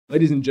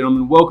Ladies and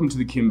gentlemen, welcome to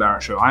the Kim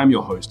Barrett Show. I am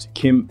your host,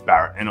 Kim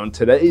Barrett, and on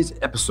today's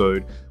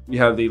episode, we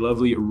have the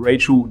lovely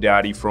Rachel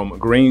Dowdy from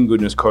Green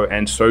Goodness Co.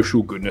 and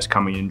Social Goodness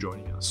coming in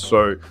joining us.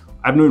 So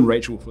I've known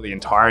Rachel for the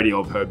entirety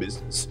of her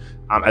business.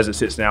 As it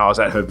sits now, I was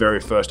at her very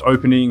first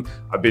opening.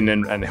 I've been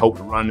in and helped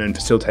run and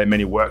facilitate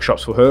many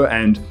workshops for her,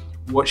 and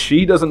what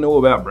she doesn't know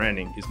about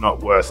branding is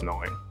not worth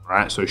knowing,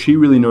 right? So she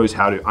really knows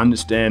how to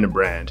understand a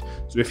brand.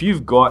 So if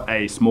you've got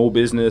a small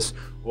business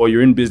or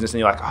you're in business and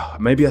you're like, oh,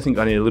 maybe I think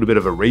I need a little bit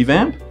of a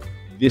revamp,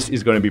 this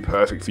is going to be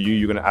perfect for you.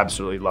 You're going to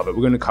absolutely love it.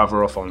 We're going to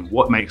cover off on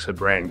what makes a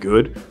brand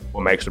good,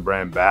 what makes a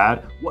brand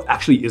bad, what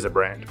actually is a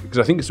brand, because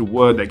I think it's a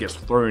word that gets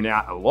thrown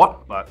out a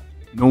lot, but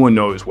no one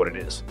knows what it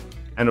is.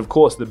 And of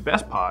course, the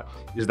best part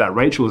is that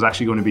Rachel is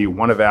actually going to be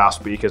one of our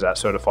speakers at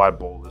Certified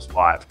Ballers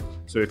Live.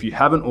 So if you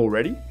haven't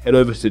already, head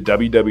over to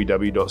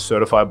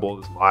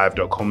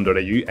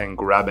www.certifiedballerslive.com.au and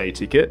grab a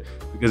ticket,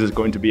 because it's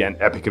going to be an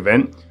epic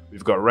event.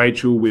 We've got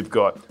Rachel, we've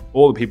got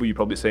all the people you've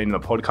probably seen in the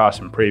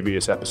podcast and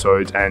previous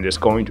episodes, and it's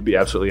going to be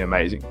absolutely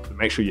amazing. So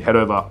make sure you head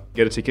over,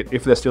 get a ticket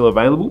if they're still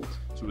available.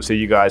 So we'll see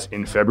you guys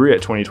in February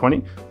at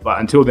 2020.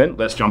 But until then,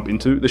 let's jump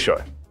into the show.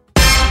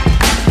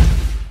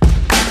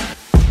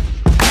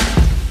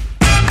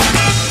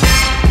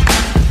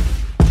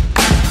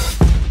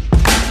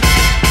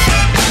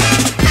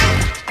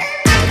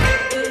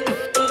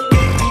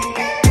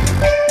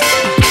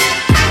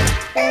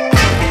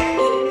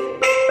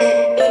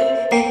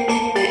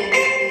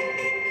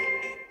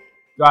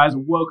 Guys,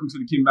 welcome to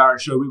the Kim Barrett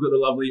Show. We've got the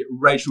lovely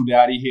Rachel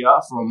Dowdy here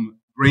from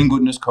Green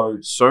Goodness Co.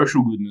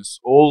 Social Goodness.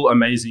 All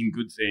amazing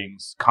good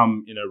things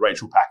come in a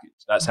Rachel package.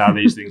 That's how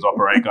these things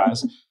operate,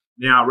 guys.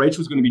 Now,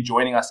 Rachel's going to be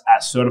joining us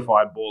at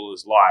Certified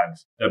Ballers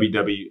Live,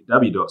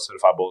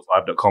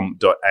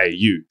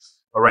 www.certifiedballerslive.com.au.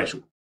 But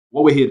Rachel,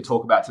 what we're here to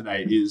talk about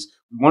today is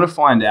we want to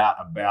find out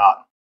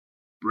about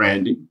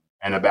branding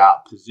and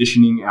about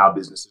positioning our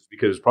businesses,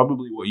 because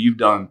probably what you've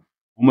done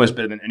almost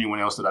better than anyone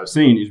else that I've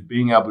seen is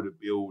being able to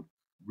build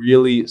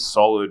really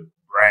solid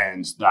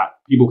brands that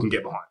people can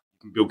get behind. You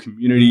can build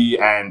community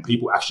and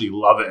people actually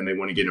love it and they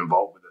want to get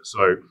involved with it.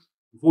 So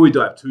before we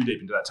dive too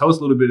deep into that, tell us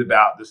a little bit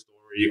about the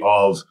story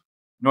of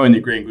not only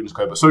Green Goodness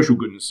Co, but Social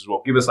Goodness as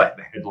well. Give us like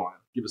the headline.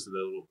 Give us a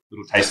little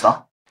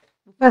taster.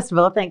 First of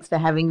all, thanks for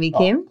having me,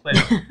 Kim.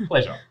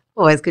 Pleasure.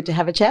 Always good to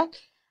have a chat.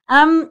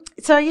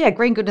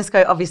 Green Goodness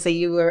Co, obviously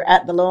you were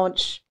at the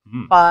launch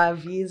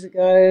 5 years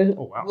ago.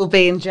 Oh, wow. We'll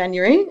be in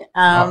January.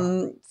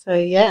 So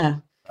yeah.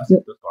 That's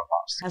gone past.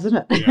 Hasn't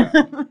it? Yeah.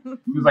 It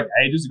was like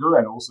ages ago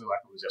and also like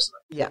it was yesterday.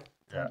 Yeah,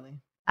 totally.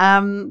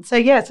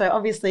 So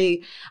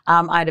obviously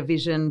I had a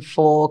vision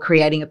for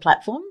creating a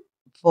platform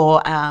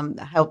for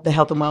the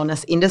health and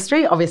wellness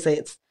industry. Obviously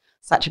it's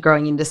such a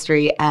growing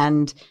industry,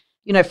 and,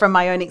 you know, from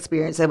my own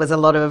experience, there was a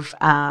lot of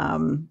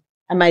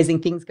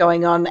amazing things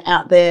going on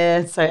out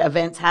there. So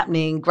events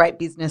happening, great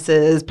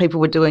businesses, people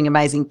were doing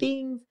amazing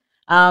things.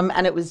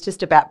 And it was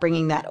just about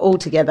bringing that all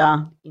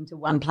together into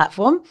one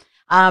platform.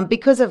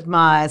 Because of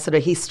my sort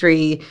of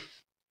history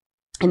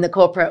in the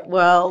corporate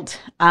world,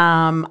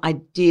 I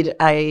did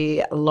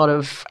a lot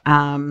of,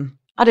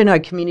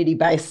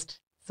 community-based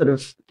sort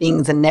of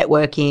things and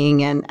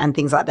networking and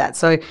things like that.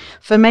 So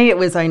for me, it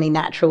was only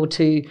natural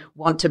to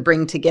want to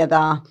bring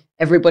together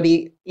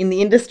everybody in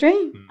the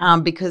industry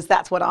because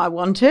that's what I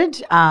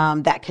wanted,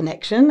 that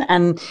connection.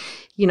 And,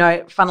 you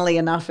know, funnily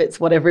enough, it's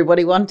what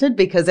everybody wanted,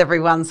 because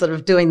everyone's sort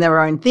of doing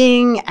their own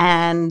thing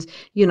and,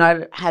 you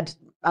know, had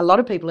a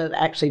lot of people had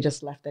actually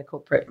just left their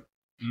corporate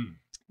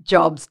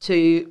jobs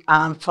to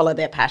follow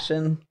their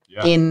passion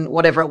in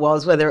whatever it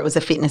was, whether it was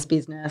a fitness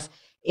business,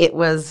 it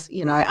was,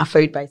 you know, a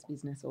food-based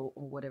business or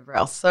whatever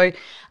else. So,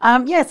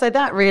 so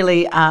that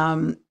really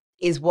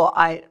is what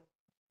I,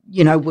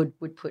 you know,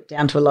 would put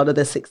down to a lot of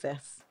the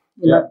success.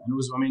 Yeah, and it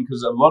was, I mean,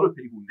 because a lot of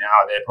people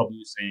now, they're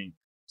probably seeing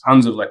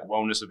tons of like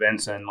wellness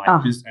events and like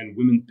and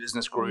women's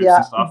business groups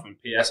and stuff.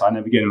 And P.S. I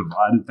never get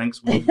invited.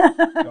 Thanks, women.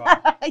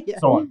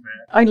 So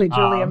unfair. Only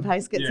Julian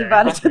Pace gets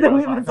invited to the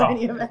women's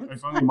only event.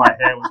 If only my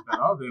hair was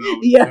better, then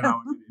I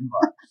would get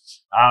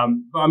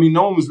invited. But I mean,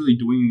 no one was really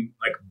doing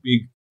like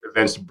big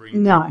events to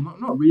bring. No,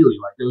 not really.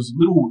 Like there was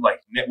little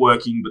like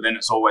networking, but then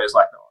it's always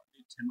like 10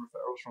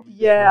 referrals from.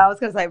 Yeah, I was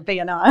going to say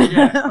BNI.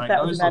 Yeah, like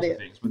those sorts of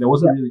things. But there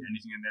wasn't really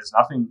anything, and there's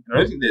nothing. I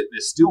don't think that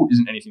there still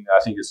isn't anything that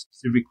I think is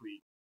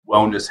specifically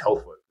wellness health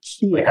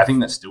focused. Like I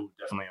think that's still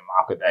definitely a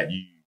market that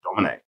you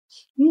dominate.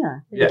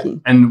 Thank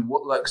you. And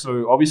what, like,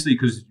 so obviously,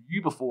 because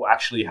you before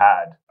actually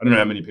had, I don't know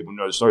how many people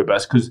know the story, but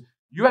it's because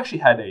you actually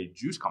had a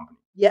juice company.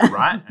 Yeah.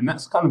 Right? And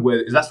that's kind of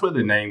where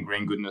the name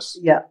Green Goodness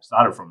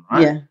started from,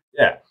 right? Yeah.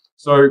 Yeah.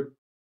 So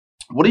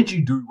what did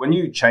you do when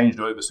you changed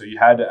over? So you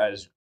had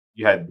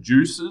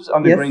juices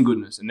under Green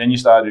Goodness, and then you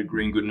started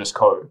Green Goodness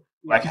Co.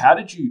 Like,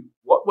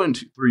 what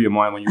went through your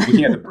mind when you were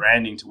looking at the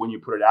branding to when you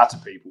put it out to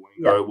people and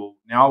you go, well,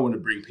 now I want to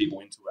bring people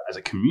into it as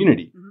a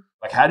community. Mm-hmm.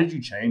 Like, how did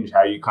you change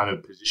how you kind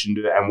of positioned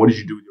it, and what did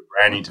you do with your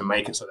branding to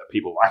make it so that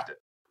people liked it?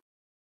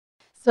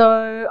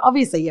 So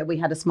obviously, we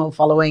had a small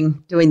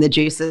following doing the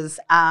juices,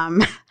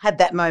 had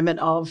that moment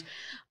of,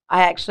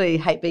 I actually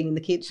hate being in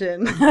the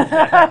kitchen.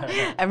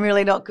 I'm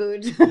really not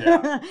good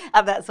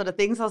at that sort of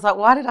thing. So I was like,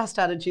 why did I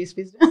start a juice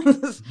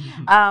business?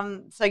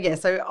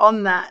 So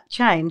on that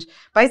change,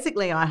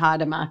 basically I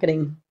hired a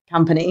marketing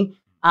company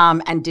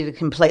and did a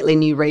completely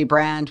new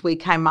rebrand. We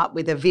came up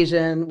with a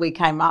vision. We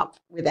came up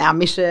with our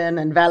mission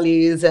and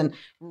values and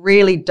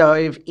really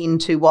dove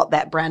into what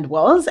that brand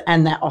was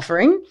and that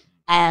offering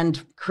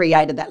and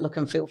created that look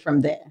and feel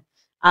from there.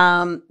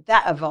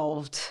 That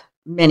evolved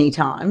many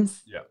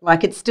times. Yeah.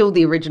 Like it's still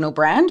the original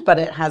brand, but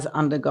it has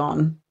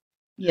undergone,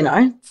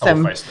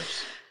 some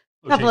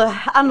couple of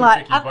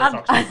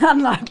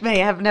unlike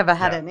me, I've never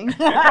had any.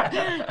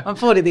 I'm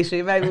 40 this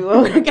year, maybe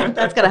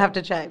that's going to have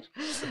to change.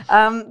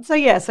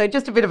 So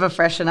just a bit of a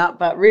freshen up,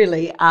 but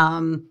really,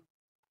 and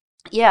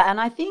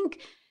I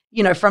think,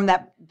 from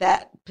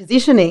that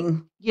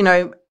positioning,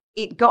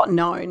 it got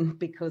known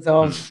because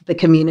of the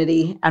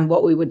community and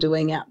what we were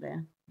doing out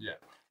there. Yeah.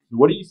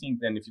 What do you think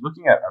then, if you're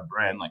looking at a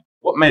brand, like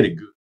what made it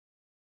good?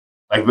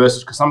 Like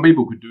versus, because some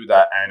people could do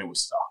that and it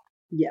was stuck.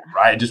 Yeah.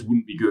 Right? It just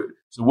wouldn't be good.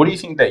 So what do you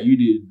think that you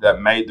did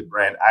that made the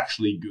brand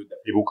actually good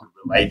that people could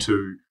relate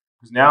to?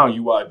 Because now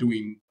you are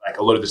doing like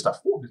a lot of this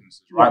stuff for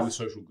businesses, right? Yes. With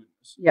social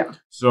goodness. Yeah.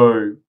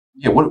 So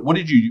what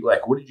did you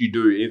like? What did you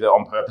do either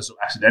on purpose or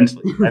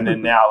accidentally? And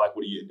then now, like,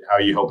 how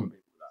are you helping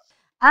people with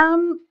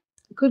that?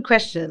 Good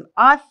question.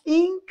 I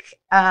think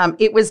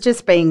it was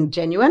just being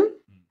genuine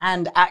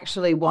and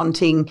actually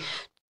wanting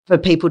for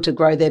people to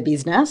grow their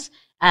business.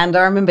 And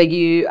I remember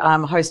you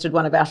hosted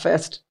one of our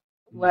first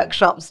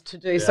workshops to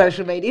do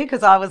social media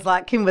because I was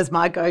like, Kim was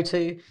my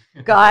go-to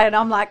guy, and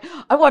I'm like,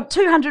 I want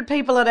 200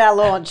 people at our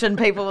launch, and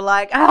people were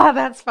like,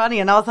 that's funny,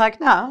 and I was like,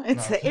 no,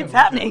 it's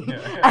happening.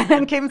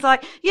 And Kim's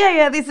like,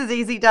 this is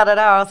easy,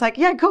 I was like,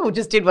 yeah, cool,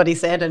 just did what he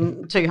said,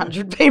 and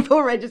 200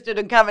 people registered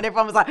and come, and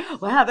everyone was like,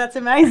 wow, that's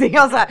amazing.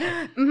 I was like,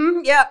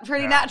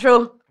 pretty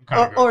natural,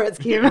 or it's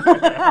Kim.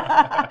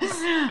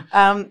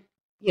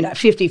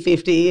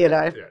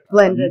 50-50,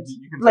 blended.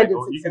 You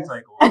can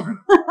take all of it.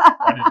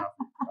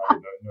 I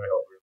did no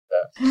help with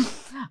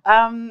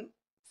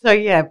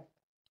that.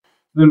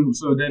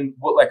 Then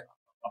what, like,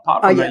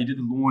 apart from that, you did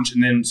the launch,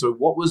 and then, so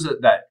what was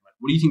it that,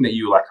 what do you think that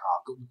you were like,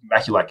 looking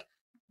back, you're like,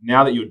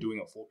 now that you're doing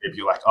it for people,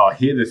 you're like,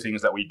 here are the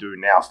things that we do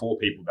now for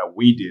people that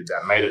we did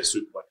that made it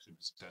super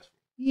successful?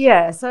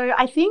 Yeah, so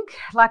I think,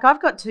 like,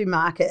 I've got two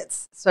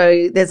markets.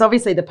 So there's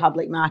obviously the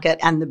public market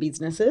and the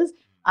businesses.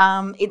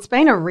 It's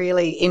been a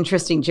really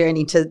interesting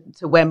journey to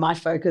where my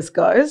focus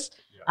goes.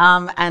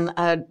 And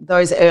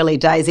those early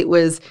days, it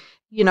was,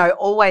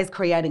 always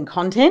creating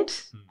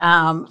content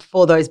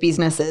for those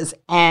businesses.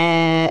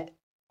 Not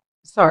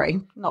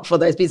for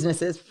those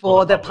businesses,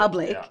 for the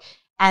public. Yeah.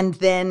 And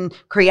then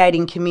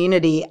creating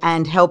community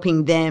and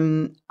helping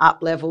them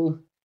up level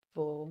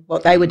for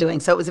what they were doing.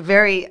 So it was a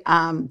very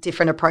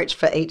different approach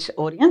for each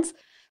audience.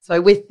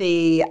 So with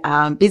the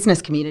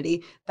business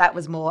community, that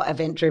was more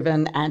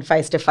event-driven and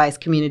face-to-face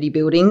community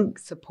building,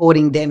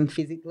 supporting them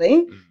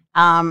physically.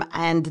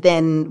 And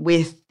then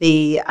with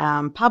the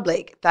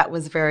public, that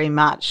was very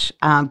much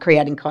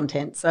creating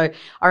content. So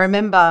I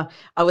remember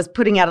I was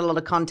putting out a lot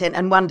of content,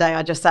 and one day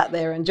I just sat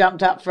there and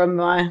jumped up from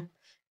my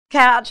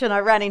couch and I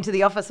ran into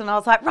the office and I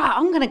was like, right,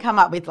 I'm going to come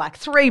up with like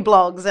 3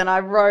 blogs, and I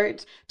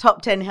wrote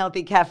top 10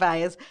 healthy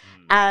cafes,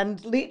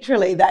 and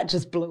literally that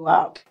just blew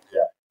up.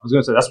 I was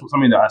going to say, that's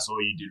something that I saw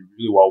you did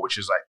really well, which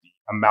is like the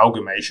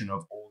amalgamation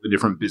of all the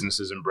different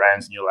businesses and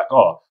brands. And you're like,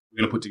 we're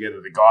going to put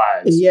together the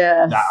guys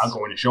that are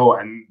going to show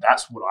it. And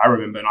that's what I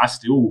remember. And I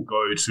still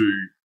go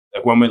to,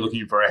 like, when we're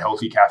looking for a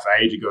healthy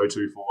cafe to go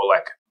to for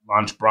like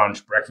lunch,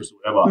 brunch, breakfast,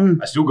 or whatever,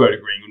 I still go to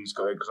Green Goodness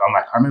Co because I'm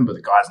like, I remember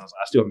the guys, and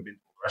I still haven't been to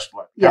the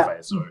restaurant cafe.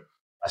 So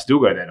I still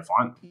go there to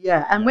find them.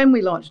 Yeah. And when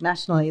we launched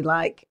nationally,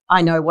 like,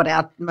 I know what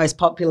our most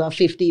popular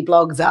 50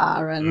 blogs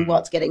are and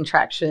what's getting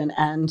traction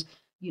and,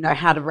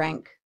 how to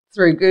rank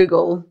through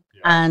Google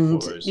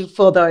and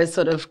for those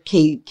sort of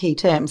key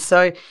terms.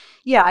 So,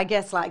 I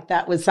guess like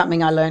that was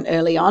something I learned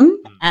early on,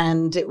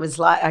 and it was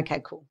like,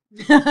 okay, cool.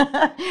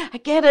 I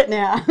get it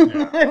now.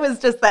 It was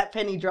just that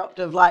penny dropped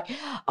of like,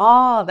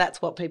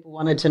 that's what people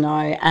wanted to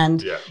know.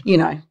 And,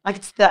 like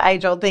it's the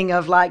age-old thing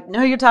of like,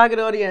 know your target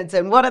audience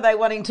and what are they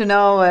wanting to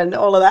know and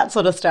all of that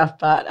sort of stuff.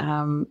 But,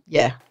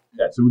 Yeah,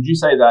 so would you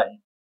say that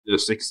the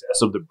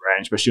success of the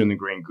brand, especially on the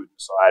Green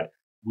Goodness side,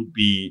 would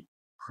be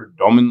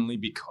predominantly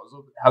because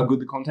of how good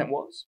the content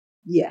was?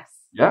 Yes.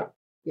 Yeah?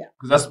 Yeah.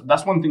 Because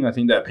that's one thing I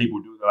think that people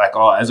do. They're like,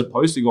 as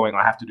opposed to going,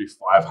 I have to do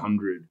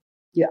 500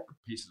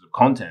 pieces of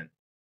content,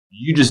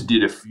 you just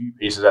did a few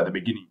pieces at the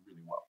beginning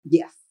really well.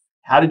 Yes.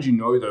 How did you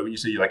know, though, when you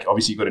say, like,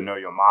 obviously you got to know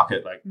your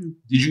market, like,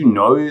 did you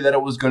know that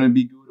it was going to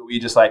be good, or were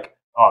you just like,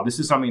 this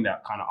is something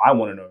that kind of I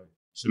want to know,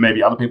 so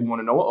maybe other people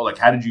want to know it? Or like,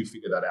 how did you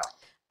figure that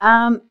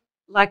out?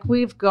 Like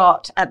we've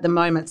got at the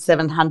moment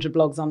 700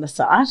 blogs on the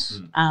site.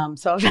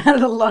 So I've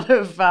had a lot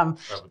of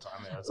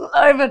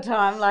over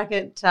time, like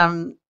it.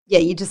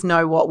 You just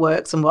know what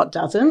works and what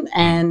doesn't,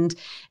 and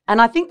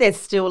I think there's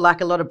still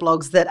like a lot of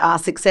blogs that are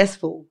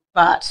successful,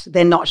 but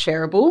they're not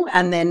shareable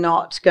and they're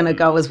not going to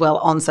go as well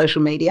on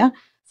social media.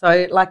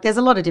 So like there's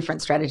a lot of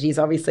different strategies,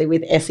 obviously,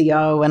 with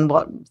SEO and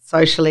what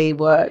socially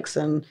works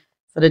and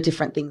sort of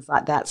different things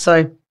like that.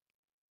 So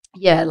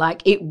yeah,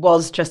 like it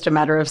was just a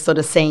matter of sort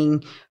of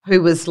seeing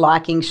who was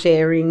liking,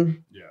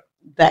 sharing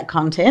that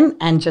content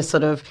and just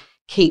sort of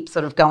keep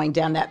sort of going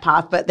down that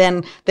path. But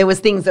then there was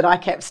things that I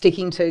kept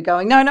sticking to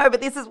going, no,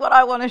 but this is what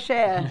I want to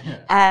share.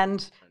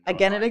 And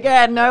again and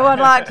again, no one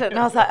liked it. And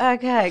I was like,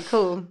 okay,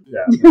 cool.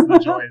 Yeah, that's the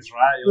choice,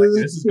 right? You're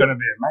like, this is going to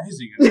be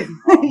amazing.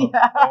 And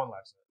no one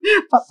likes it.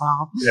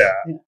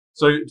 Yeah.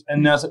 So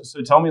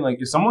tell me, like,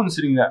 if someone's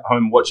sitting at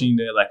home watching,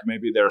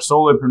 maybe they're a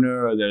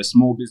solopreneur or they're a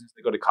small business,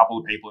 they've got a couple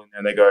of people in there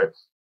and they go,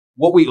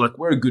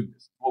 we're a good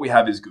business. What we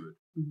have is good.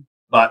 Mm-hmm.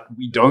 But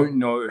we don't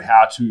know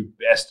how to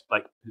best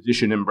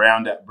position and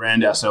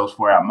brand ourselves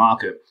for our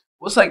market.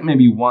 What's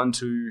maybe 1,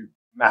 2,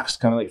 max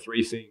kind of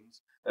 3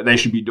 things that they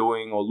should be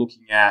doing or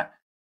looking at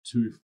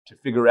to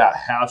figure out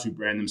how to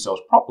brand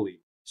themselves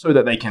properly so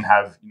that they can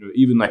have,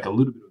 even a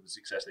little bit of the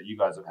success that you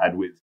guys have had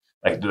with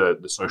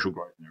the social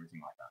growth and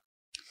everything like that?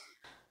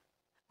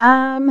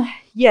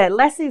 Yeah,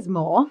 less is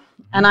more.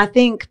 Mm-hmm. And I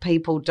think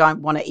people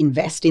don't want to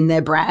invest in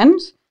their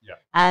brand. Yeah.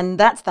 And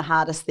that's the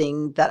hardest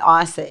thing that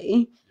I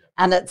see.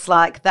 And it's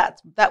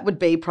that would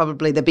be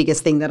probably the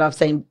biggest thing that I've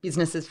seen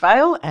businesses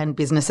fail and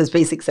businesses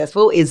be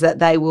successful is that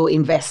they will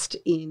invest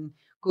in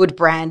good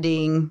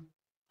branding.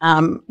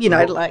 What's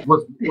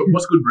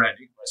good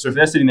branding? So if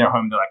they're sitting there at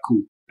home, they're like,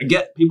 cool. I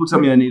get people tell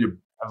me I need to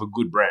have a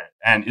good brand.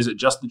 And is it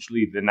just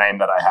literally the name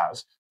that I have?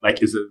 Is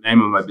it the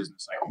name of my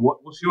business?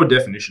 What's your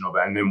definition of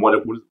it? And then what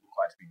does it look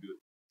like to be good?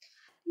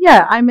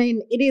 Yeah, I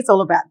mean, it is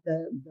all about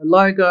the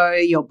logo,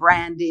 your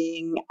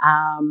branding,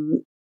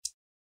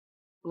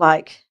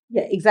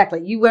 yeah,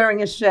 exactly. You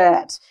wearing a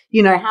shirt,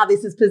 how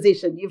this is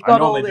positioned. You've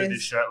got all this. I normally do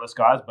this shirtless,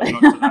 guys, but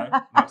not today.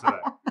 Not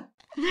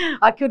today.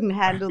 I couldn't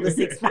handle the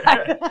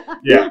six-pack.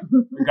 Yeah.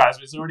 Guys,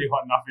 it's already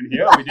hot enough in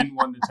here. We didn't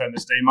want to turn the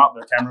steam up.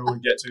 The camera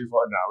would get too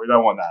hot. No, we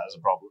don't want that as a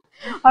problem.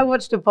 I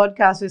watched a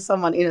podcast with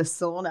someone in a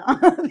sauna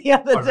the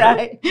other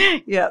day.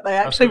 Really? Yeah, they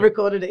actually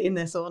recorded it in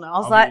their sauna. I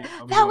was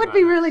that would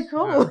be really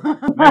cool. Yeah.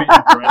 Maybe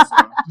infrared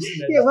sauna.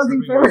 Yeah, it was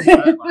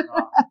infrared.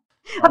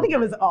 I think it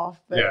was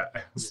off, but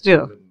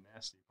still.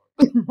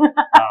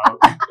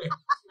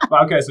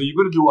 Okay, so you've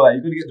got to do all that.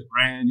 You've got to get the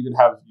brand. You've got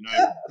to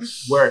have,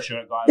 wear a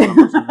shirt, guys.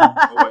 Always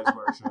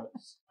wear a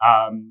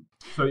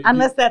shirt.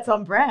 Unless that's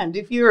on brand.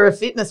 If you're a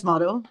fitness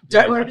model,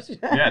 don't wear a shirt.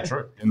 Yeah,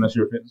 true. Unless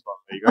you're a fitness model.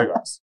 There you go,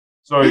 guys.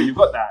 So you've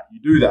got that.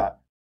 You do that.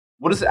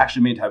 What does it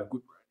actually mean to have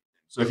good brand?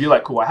 So if you're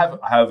like, cool, I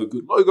have a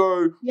good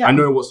logo. Yeah. I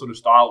know what sort of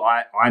style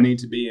I need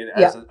to be in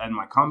and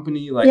my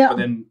company. But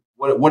then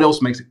what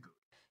else makes it good?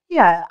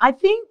 Yeah, I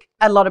think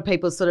a lot of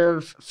people sort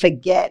of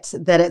forget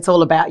that it's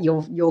all about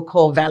your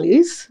core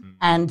values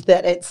and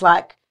that it's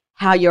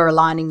how you're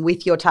aligning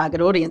with your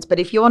target audience. But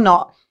if you're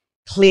not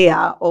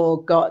clear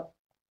or got,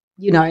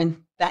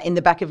 that in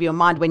the back of your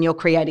mind when you're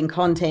creating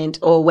content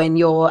or when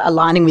you're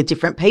aligning with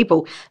different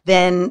people,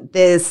 then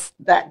it's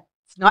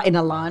not in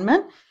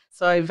alignment.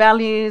 So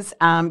values,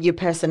 your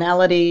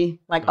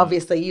personality,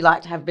 obviously you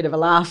like to have a bit of a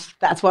laugh.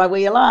 That's why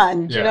we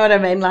align. Do you know what I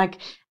mean?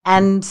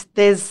 And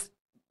there's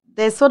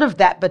sort of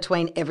that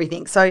between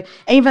everything. So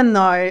even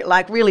though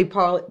really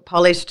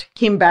polished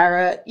Kim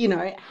Barrett,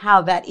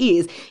 how that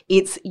is,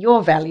 it's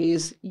your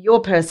values, your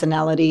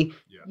personality,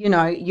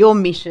 your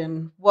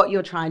mission, what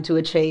you're trying to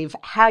achieve,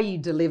 how you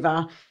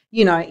deliver.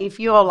 If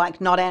you're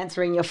not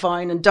answering your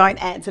phone and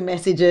don't answer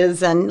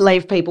messages and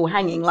leave people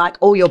hanging,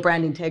 all your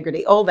brand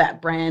integrity, all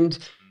that brand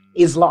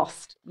is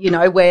lost,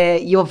 where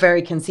you're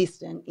very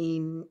consistent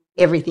in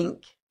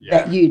everything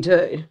that you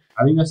do.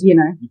 I think that's the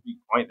big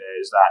point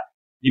there is that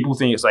people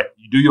think it's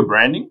you do your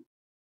branding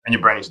and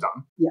your branding's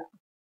done. Yeah.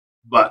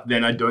 But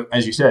then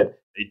as you said,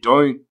 they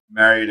don't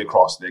marry it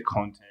across their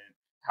content,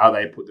 how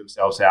they put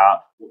themselves out,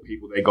 what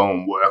people they go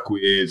and work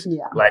with.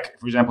 Yeah.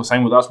 For example,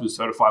 same with us with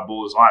Certified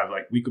Ballers Live.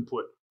 We could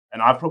put,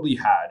 and I've probably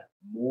had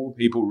more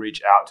people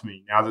reach out to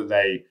me now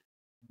that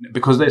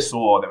because they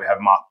saw that we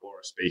have Mark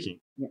Bora speaking.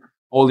 Yeah.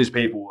 All these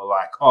people were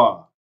like,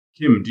 oh,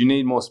 Kim, do you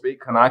need more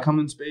speak? Can I come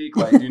and speak?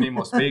 Do you need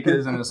more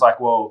speakers? And it's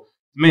well,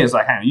 to me, it's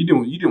hang on, you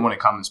didn't want to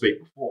come and speak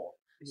before.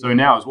 So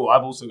now as well,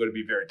 I've also got to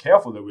be very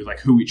careful with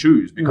who we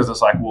choose because it's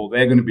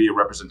they're going to be a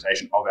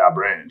representation of our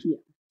brand. Yeah.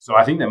 So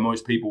I think that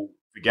most people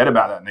forget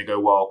about that and they go,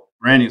 well,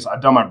 branding is,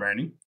 I've done my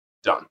branding,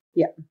 done.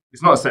 Yeah.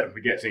 It's not a set and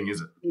forget thing,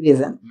 is it? It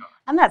isn't. No.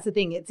 And that's the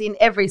thing. It's in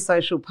every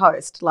social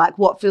post.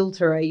 What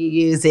filter are you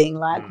using?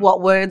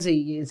 What words are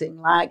you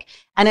using?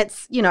 And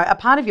it's, a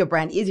part of your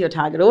brand is your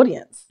target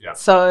audience. Yeah.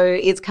 So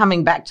it's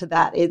coming back to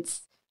that.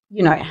 It's,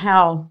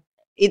 how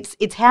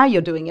it's how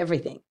you're doing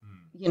everything.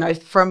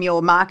 From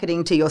your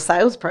marketing to your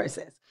sales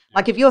process.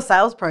 If your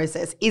sales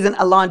process isn't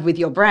aligned with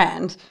your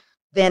brand,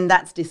 then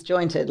that's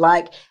disjointed.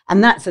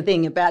 And that's the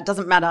thing about,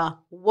 doesn't matter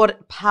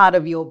what part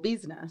of your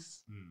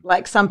business.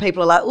 Some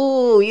people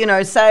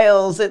are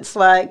sales, it's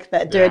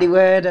that dirty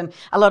word. And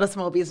a lot of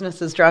small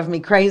businesses drive me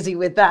crazy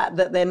with that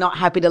they're not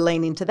happy to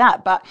lean into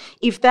that. But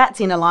if that's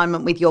in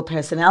alignment with your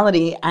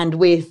personality and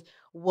with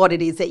what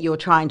it is that you're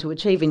trying to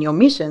achieve in your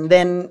mission,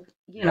 then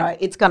you know,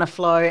 it's going to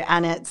flow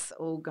and it's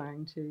all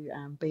going to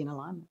be in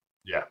alignment.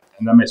 Yeah,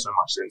 and that makes so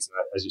much sense. And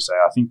as you say,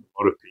 I think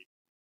a lot of people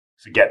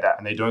forget that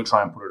and they don't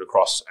try and put it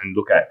across and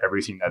look at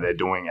everything that they're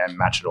doing and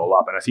match it all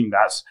up. And I think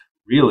that's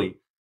really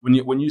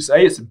when you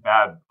say it's a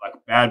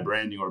bad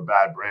branding or a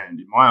bad brand,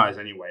 in my eyes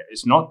anyway,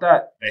 it's not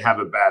that they have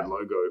a bad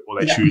logo or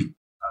they choose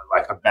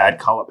like a bad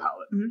color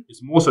palette.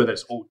 It's more so that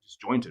it's all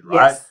disjointed,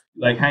 right? Yes.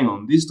 Like, hang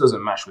on, this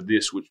doesn't match with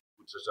this, which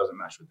just doesn't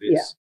match with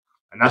this.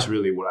 And that's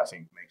really what I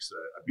think makes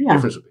a big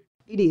difference with people.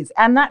 It is.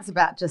 And that's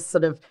about just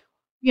sort of,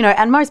 you know,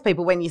 and most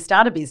people, when you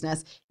start a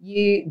business,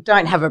 you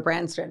don't have a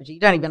brand strategy. You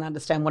don't even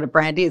understand what a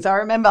brand is. I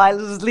remember I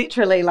was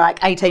literally like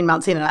 18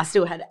 months in and I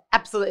still had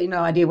absolutely no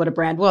idea what a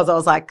brand was. I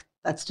was like,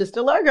 that's just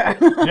a logo,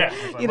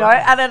 you know,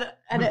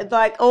 and it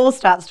like all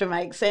starts to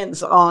make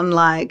sense on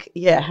like,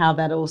 how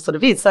that all sort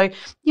of is. So,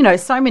 you know,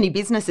 so many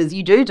businesses,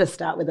 you do just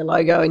start with a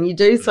logo and you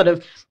do sort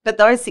of, but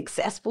those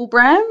successful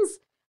brands,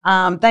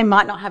 they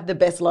might not have the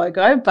best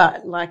logo,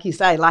 but like you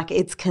say, like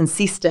it's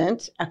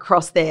consistent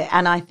across there.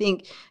 And I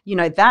think, you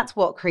know, that's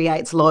what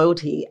creates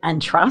loyalty and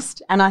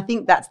trust. And I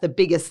think that's the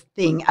biggest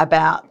thing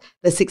about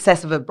the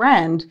success of a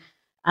brand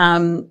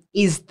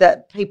is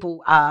that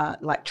people are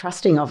like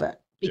trusting of it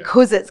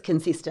because it's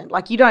consistent.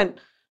 Like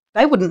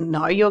they wouldn't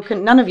know,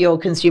 none of your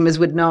consumers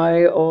would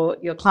know or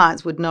your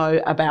clients would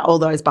know about all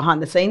those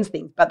behind the scenes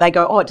things, but they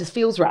go, oh, it just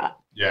feels right.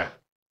 Yeah.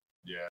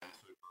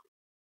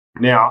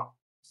 Now,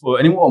 for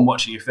anyone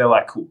watching, if they're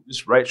like, cool,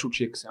 this Rachel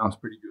chick sounds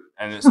pretty good,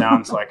 and it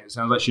sounds like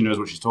she knows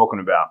what she's talking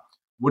about,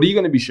 what are you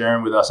going to be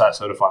sharing with us at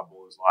Certified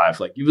Ballers Live?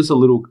 Like, give us a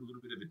little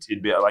bit of a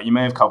tidbit. Like, you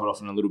may have covered off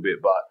in a little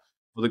bit, but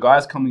for the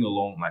guys coming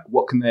along, like,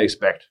 what can they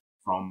expect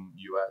from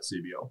you at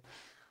CBL?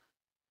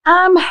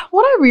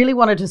 What I really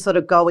wanted to sort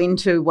of go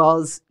into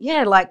was,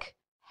 like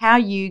how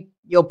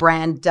your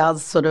brand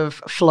does sort of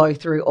flow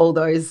through all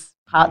those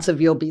parts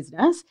of your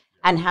business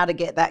and how to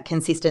get that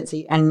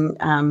consistency and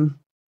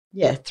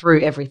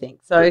through everything.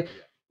 So,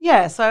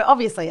 so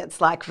obviously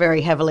it's like very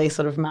heavily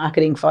sort of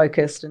marketing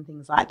focused and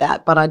things like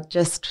that. But I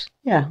just,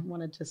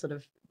 wanted to sort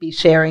of be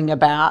sharing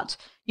about,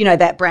 you know,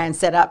 that brand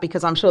setup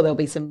because I'm sure there'll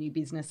be some new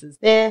businesses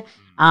there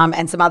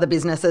and some other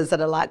businesses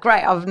that are like,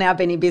 great, I've now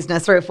been in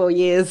business 3 or 4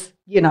 years,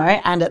 you know,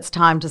 and it's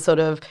time to sort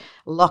of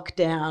lock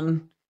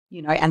down,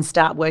 you know, and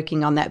start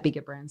working on that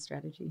bigger brand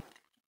strategy.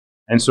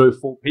 And so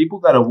for people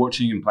that are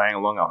watching and playing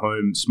along at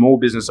home, small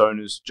business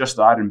owners, just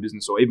started in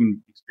business or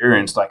even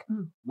experienced, like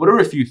what are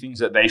a few things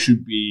that they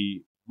should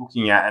be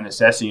looking at and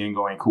assessing and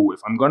going, cool, if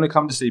I'm going to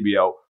come to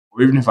CBL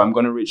or even if I'm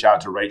going to reach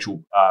out to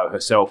Rachel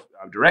herself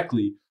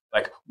directly,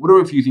 like what are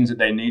a few things that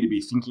they need to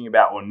be thinking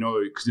about or know?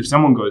 Because if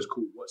someone goes,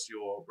 cool, what's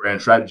your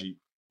brand strategy?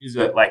 Is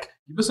it like,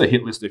 give us a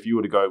hit list if you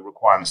were to go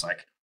requirements,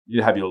 like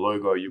you have your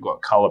logo, you've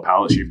got color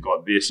palettes, you've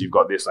got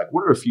this. Like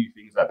what are a few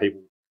things that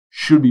people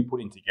should be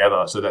putting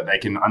together so that they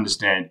can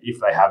understand if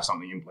they have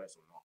something in place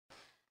or not?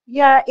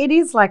 Yeah, it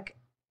is like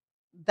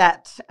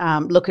that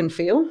look and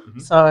feel.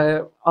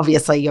 So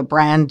obviously your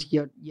brand,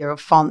 your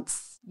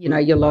fonts, you know,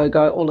 your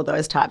logo, all of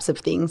those types of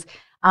things.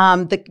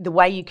 The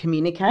way you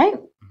communicate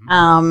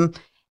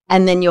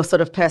and then your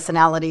sort of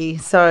personality.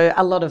 So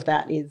a lot of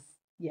that is,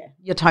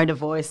 your tone of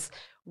voice,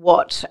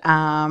 what,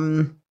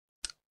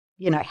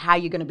 you know, how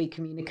you're going to be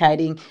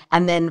communicating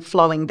and then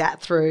flowing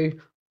that through,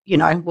 you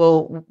know,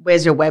 well,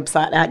 where's your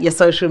website at, your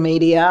social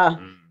media,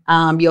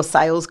 your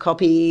sales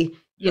copy,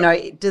 you know,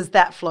 does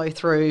that flow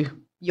through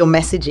your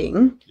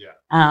messaging? Do you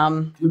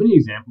have any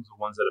examples of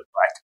ones that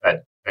are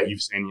like that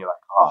you've seen? You're like,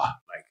 oh,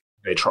 like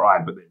they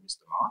tried but they missed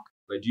the mark.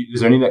 Like,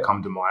 is there any that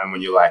come to mind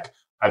when you're like,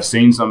 I've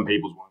seen some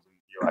people's ones and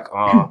you're like,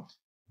 oh,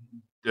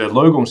 the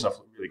logo and stuff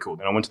looked really cool.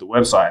 Then I went to the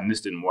website and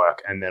this didn't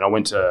work. And then I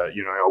went to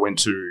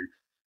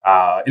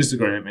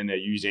Instagram and they're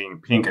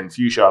using pink and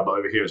fuchsia, but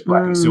over here it's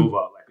black and silver.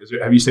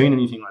 Like, have you seen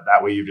anything like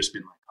that where you've just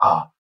been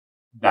like,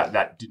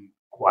 that didn't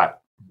quite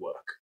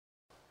work?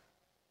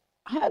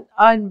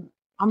 I'm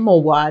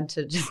more wired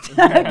to just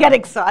get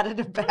excited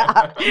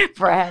about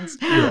brands.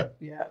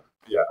 Yeah.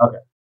 Okay.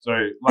 So,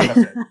 like I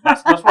said,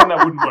 that's one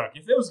that wouldn't work.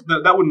 If there was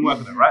that wouldn't work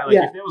with it, right? Like,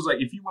 if there was like,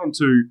 if you went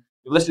to,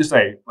 let's just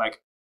say, like,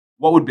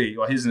 what would be,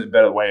 or here's a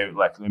better way of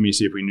like, let me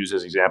see if we can use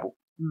this example.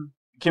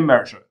 Kim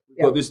Barrett show.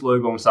 We've got this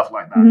logo and stuff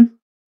like that.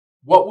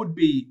 What would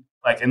be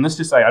like, and let's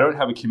just say I don't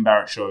have a Kim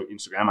Barrett show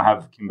Instagram. I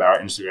have Kim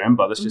Barrett Instagram,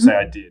 but let's just say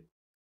I did.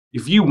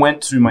 If you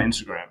went to my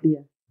Instagram,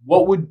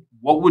 what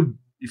would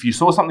if you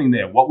saw something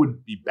there, what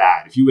would be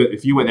bad? If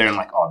you went there and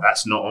like, oh,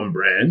 that's not on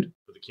brand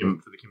for the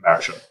Kim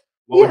Barrett show.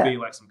 What would be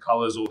like some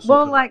colors or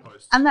something? Well,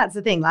 posts? And that's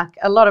the thing. Like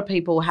a lot of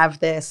people have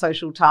their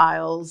social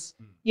tiles,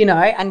 you know,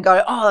 and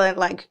go, they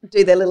like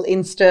do their little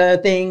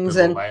Insta things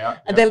and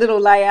their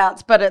little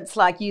layouts, but it's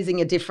like using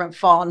a different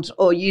font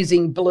or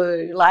using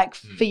blue. Like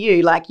for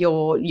you, like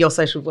your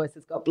social voice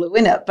has got blue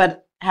in it.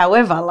 But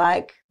however,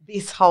 like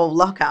this whole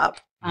lockup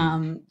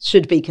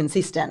should be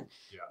consistent,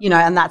 you know,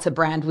 and that's a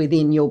brand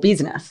within your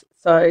business.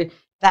 So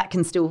that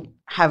can still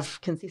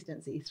have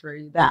consistency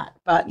through that.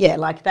 But yeah,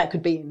 like that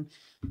could be in,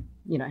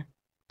 you know,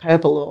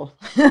 purple or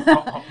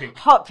hot pink.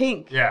 Hot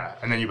pink. Yeah.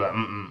 And then you're like,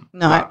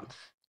 no.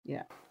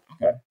 Yeah.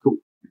 Okay, cool.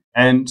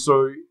 And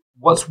so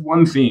what's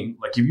one thing,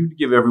 like if you would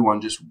give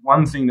everyone just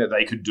one thing that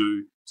they could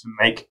do to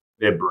make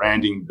their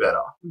branding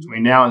better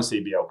between now and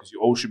CBL, because you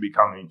all should be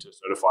coming to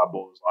Certified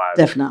Ballers Live.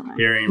 Definitely.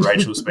 Hearing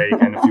Rachel speak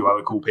and a few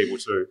other cool people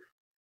too.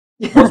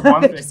 What's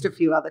one thing? Just a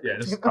few other Yeah,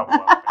 just a couple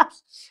of other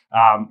things.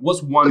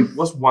 What's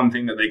one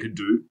thing that they could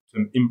do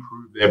to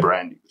improve their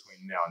branding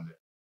between now and then?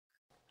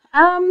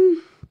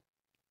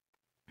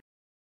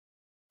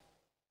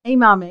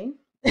 Email me.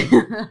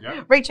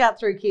 Yeah. Reach out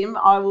through Kim.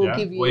 I will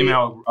give you. Well,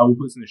 email. I will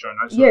put this in the show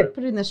notes. Yeah,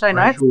 put it in the show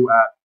notes. Rachel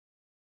at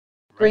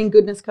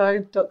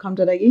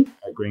greengoodnessco.com.au.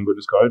 At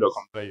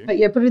greengoodnessco.com.au. But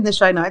yeah, put it in the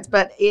show notes.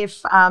 But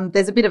if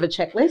there's a bit of a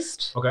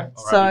checklist. Okay.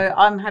 So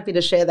I'm happy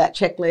to share that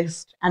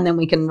checklist and then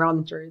we can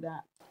run through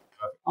that.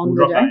 We'll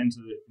drop that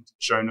into the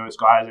show notes,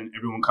 guys, and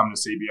everyone coming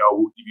to CBL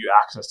will give you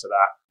access to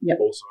that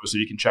also, so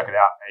you can check it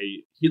out,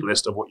 a hit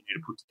list of what you need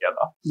to put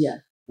together. Yeah.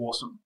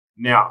 Awesome.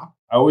 Now,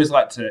 I always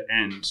like to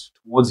end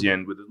towards the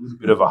end with a little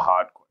bit of a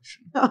hard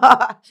question.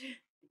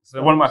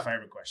 So one of my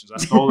favorite questions, I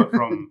stole it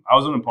from, I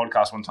was on a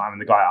podcast one time and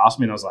the guy asked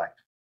me and I was like,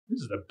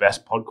 this is the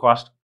best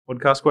podcast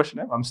question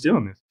ever. I'm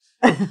stealing this.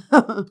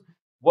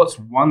 What's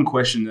one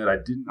question that I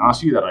didn't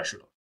ask you that I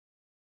should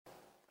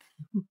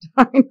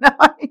have? Don't know.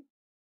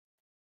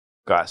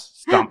 Guys,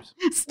 stumped.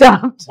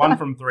 Stumped. 1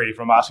 from 3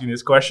 from asking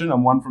this question.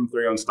 I'm 1 from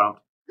 3 on stumped.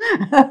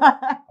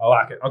 I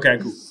like it. Okay,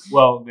 cool.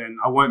 Well, then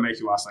I won't make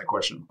you ask that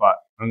question, but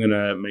I'm going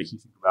to make you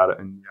think about it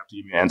and you have to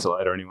give me an answer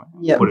later anyway.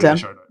 Yeah, put it in the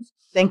show notes.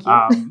 Thank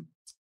you.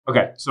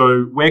 Okay,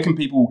 so where can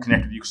people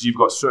connect with you? Because you've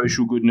got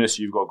Social Goodness,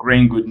 you've got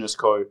Green Goodness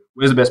Co.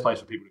 Where's the best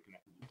place for people to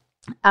connect with you?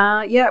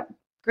 Yeah,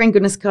 Green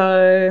Goodness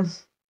Co.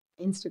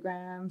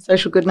 Instagram,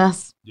 Social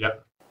Goodness.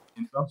 Yep.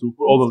 So we'll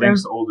put all the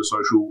links to all the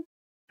social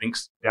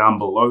links down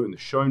below in the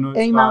show notes,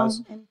 email,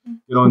 guys.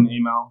 anything. Get on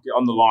email, get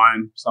on the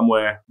line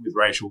somewhere with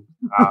Rachel.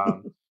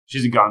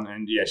 She's a gun,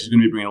 and yeah, she's going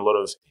to be bringing a lot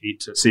of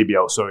heat to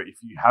CBL. So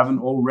if you haven't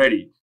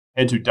already,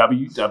 head to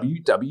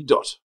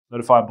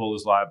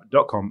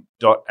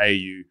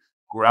www.certifiedballerslive.com.au.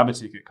 Grab a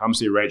ticket, come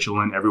see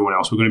Rachel and everyone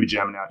else. We're going to be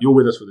jamming out. You're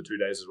with us for the 2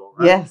 days as well,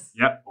 right? Yes.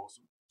 Yep,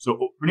 awesome.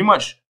 So pretty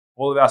much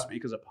all of our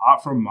speakers,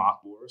 apart from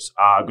Mark Boris,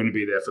 are going to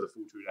be there for the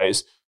full 2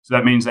 days. So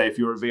that means that if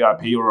you're a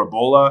VIP or a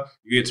baller,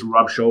 you get to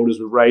rub shoulders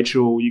with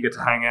Rachel, you get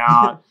to hang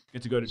out,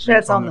 get to go to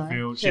drinks on the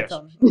field. Shirts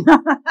on.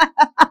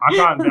 I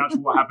can't vouch for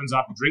what happens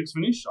after drinks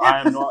finish.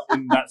 I am not,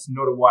 and that's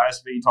not a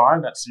YSV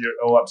time. That's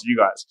all up to you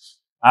guys.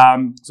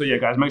 So yeah,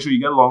 guys, make sure you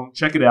get along,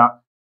 check it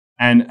out.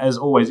 And as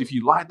always, if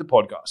you like the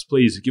podcast,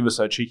 please give us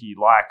a cheeky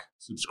like,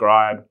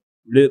 subscribe,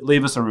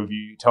 leave us a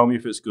review. Tell me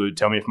if it's good.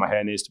 Tell me if my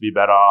hair needs to be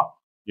better.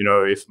 You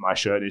know, if my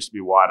shirt needs to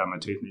be wider, my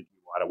teeth need to be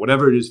wider,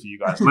 whatever it is for you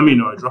guys. Let me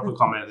know. Drop a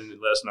comment and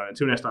let us know.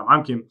 Until next time,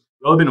 I'm Kim.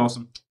 You all have been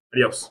awesome.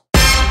 Adios.